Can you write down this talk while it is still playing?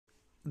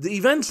the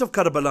events of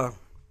Karbala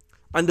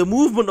and the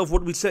movement of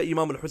what we say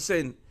Imam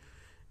al-Hussein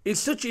is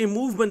such a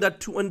movement that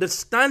to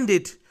understand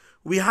it,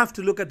 we have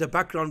to look at the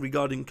background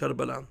regarding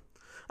Karbala.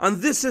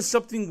 And this is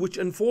something which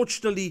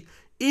unfortunately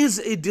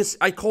is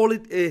I call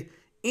it a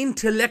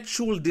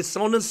intellectual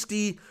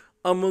dishonesty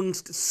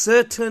amongst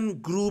certain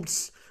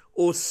groups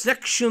or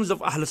sections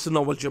of Ahl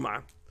Sunnah wal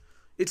Jama'ah.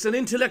 It's an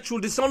intellectual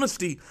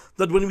dishonesty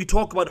that when we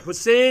talk about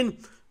Hussein,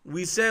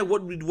 we say,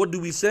 what do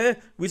we say?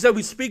 We say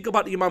we speak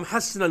about Imam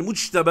Hassan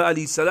al-Mujtaba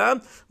alayhi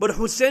salam, but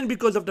Hussein,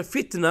 because of the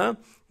fitna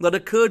that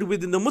occurred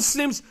within the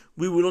Muslims,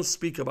 we will not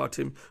speak about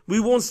him. We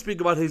won't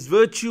speak about his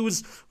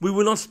virtues. We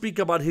will not speak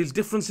about his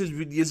differences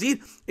with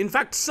Yazid. In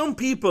fact, some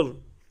people,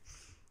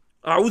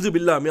 a'udhu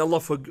billah, may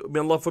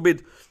Allah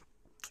forbid,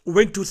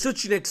 went to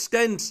such an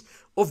extent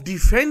of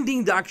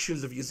defending the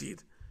actions of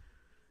Yazid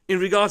in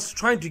regards to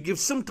trying to give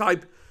some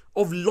type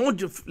of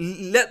logic,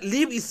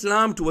 leave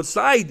Islam to a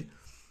side,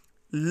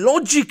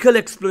 logical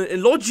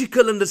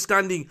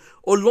understanding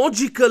or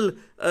logical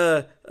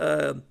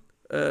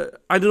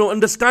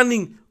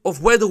understanding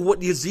of whether what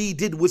Yazid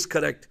did was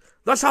correct.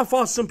 That's how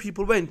far some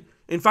people went.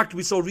 In fact,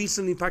 we saw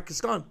recently in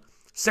Pakistan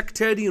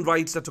sectarian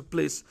riots that took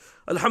place.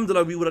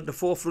 Alhamdulillah, we were at the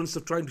forefront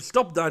of trying to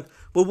stop that.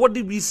 But what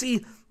did we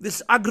see?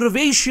 This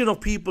aggravation of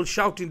people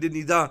shouting the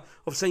nida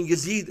of saying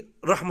Yazid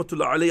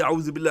rahmatullah alayhi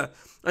a'udhu billah,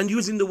 and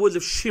using the words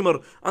of shimmer,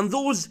 and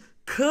those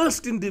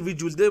cursed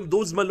individuals,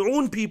 those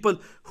mal'oon people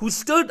who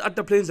stood at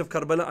the plains of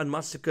Karbala and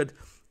massacred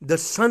the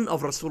son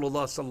of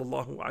Rasulullah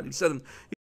sallallahu alaihi wasallam.